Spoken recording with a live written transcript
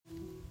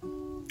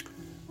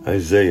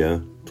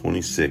Isaiah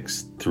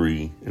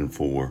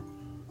 26:3-4.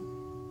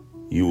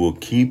 You will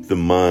keep the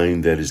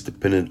mind that is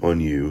dependent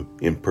on you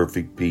in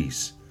perfect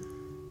peace,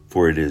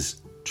 for it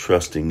is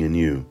trusting in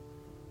you.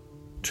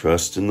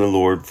 Trust in the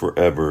Lord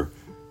forever,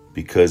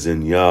 because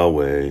in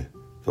Yahweh,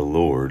 the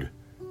Lord,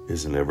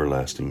 is an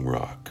everlasting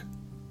rock.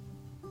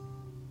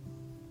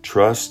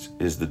 Trust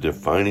is the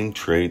defining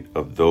trait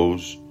of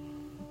those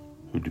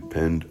who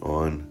depend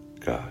on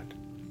God,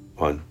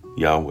 on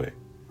Yahweh.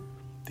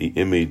 The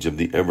image of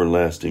the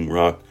everlasting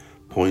rock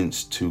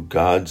points to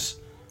God's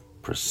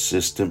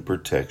persistent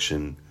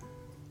protection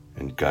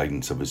and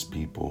guidance of his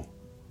people.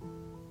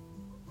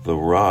 The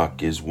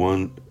rock is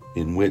one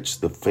in which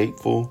the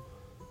faithful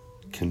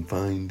can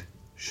find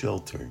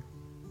shelter.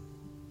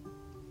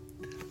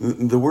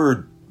 The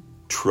word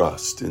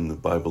trust in the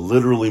Bible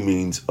literally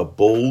means a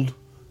bold,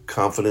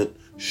 confident,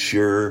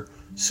 sure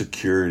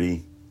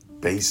security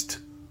based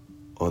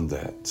on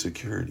that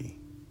security.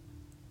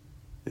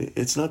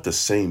 It's not the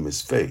same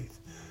as faith.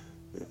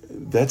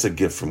 That's a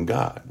gift from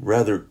God.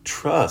 Rather,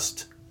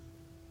 trust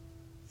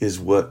is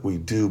what we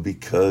do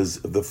because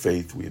of the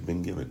faith we have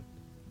been given.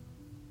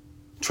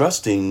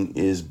 Trusting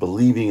is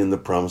believing in the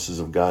promises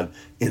of God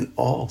in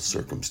all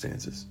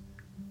circumstances,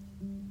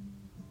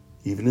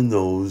 even in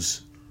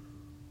those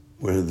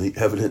where the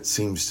evidence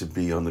seems to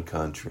be on the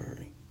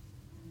contrary.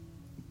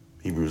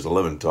 Hebrews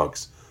 11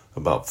 talks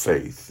about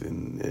faith,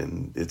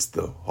 and it's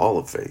the hall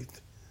of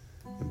faith,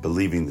 and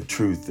believing the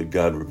truth that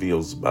God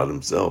reveals about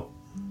himself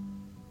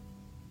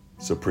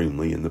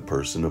supremely in the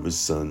person of his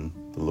Son,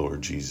 the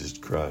Lord Jesus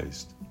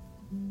Christ.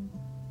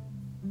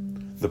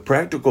 The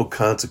practical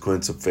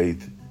consequence of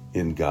faith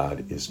in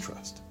God is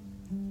trust,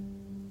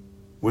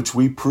 which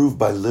we prove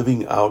by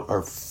living out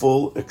our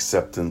full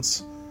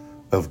acceptance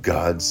of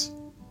God's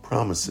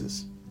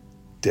promises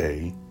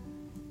day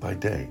by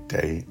day,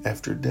 day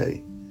after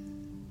day.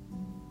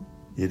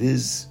 It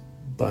is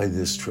by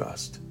this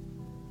trust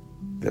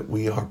that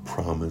we are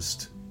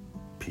promised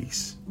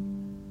peace.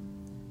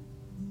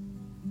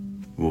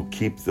 We'll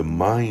keep the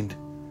mind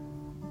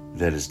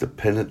that is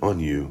dependent on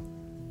you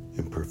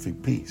in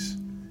perfect peace.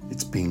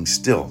 It's being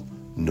still,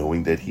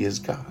 knowing that he is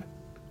God.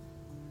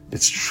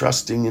 It's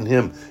trusting in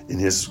him, in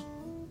his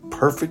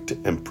perfect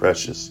and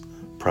precious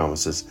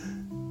promises,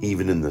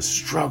 even in the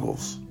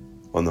struggles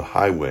on the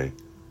highway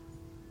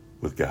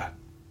with God.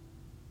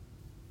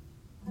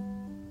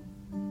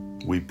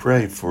 We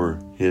pray for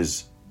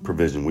his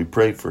provision. We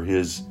pray for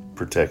his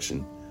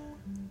protection.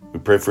 We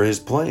pray for his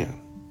plan.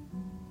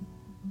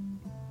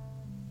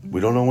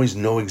 We don't always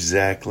know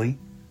exactly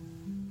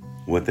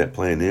what that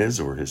plan is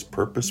or his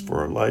purpose for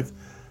our life,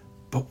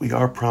 but we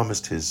are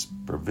promised his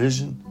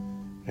provision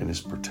and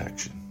his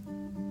protection.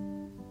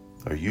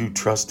 Are you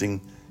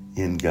trusting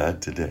in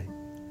God today?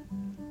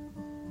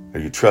 Are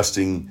you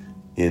trusting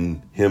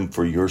in him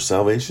for your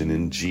salvation,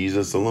 in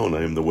Jesus alone?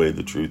 I am the way,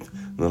 the truth,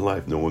 and the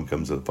life. No one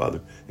comes to the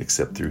Father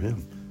except through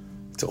him.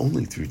 It's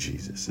only through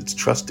Jesus. It's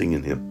trusting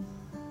in him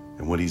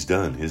and what he's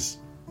done, his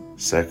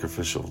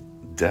sacrificial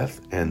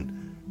death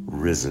and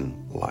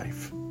risen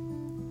life.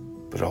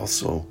 But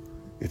also,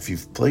 if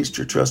you've placed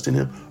your trust in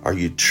him, are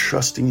you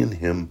trusting in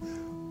him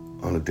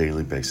on a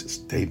daily basis,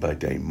 day by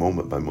day,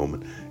 moment by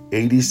moment,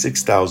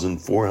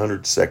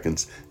 86,400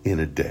 seconds in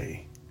a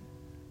day?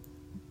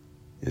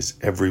 Is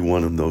every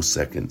one of those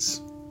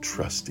seconds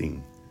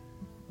trusting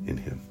in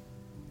him?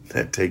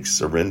 That takes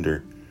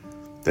surrender.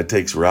 That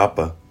takes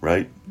rapa,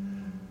 right?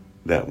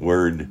 That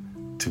word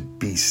to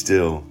be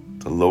still,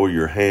 to lower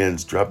your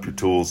hands, drop your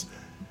tools,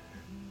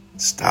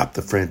 stop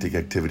the frantic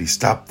activity,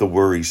 stop the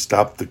worry,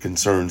 stop the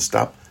concern,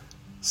 stop,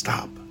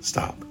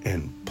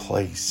 and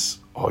place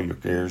all your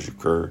cares,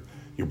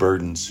 your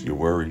burdens, your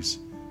worries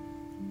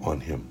on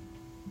him.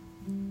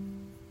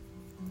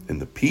 And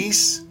the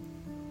peace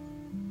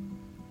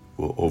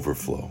will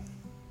overflow.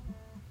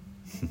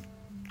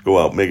 Go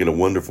out, make it a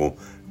wonderful,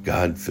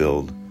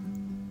 God-filled,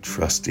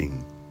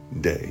 trusting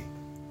day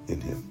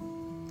in him.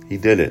 He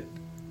did it.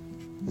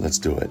 Let's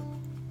do it.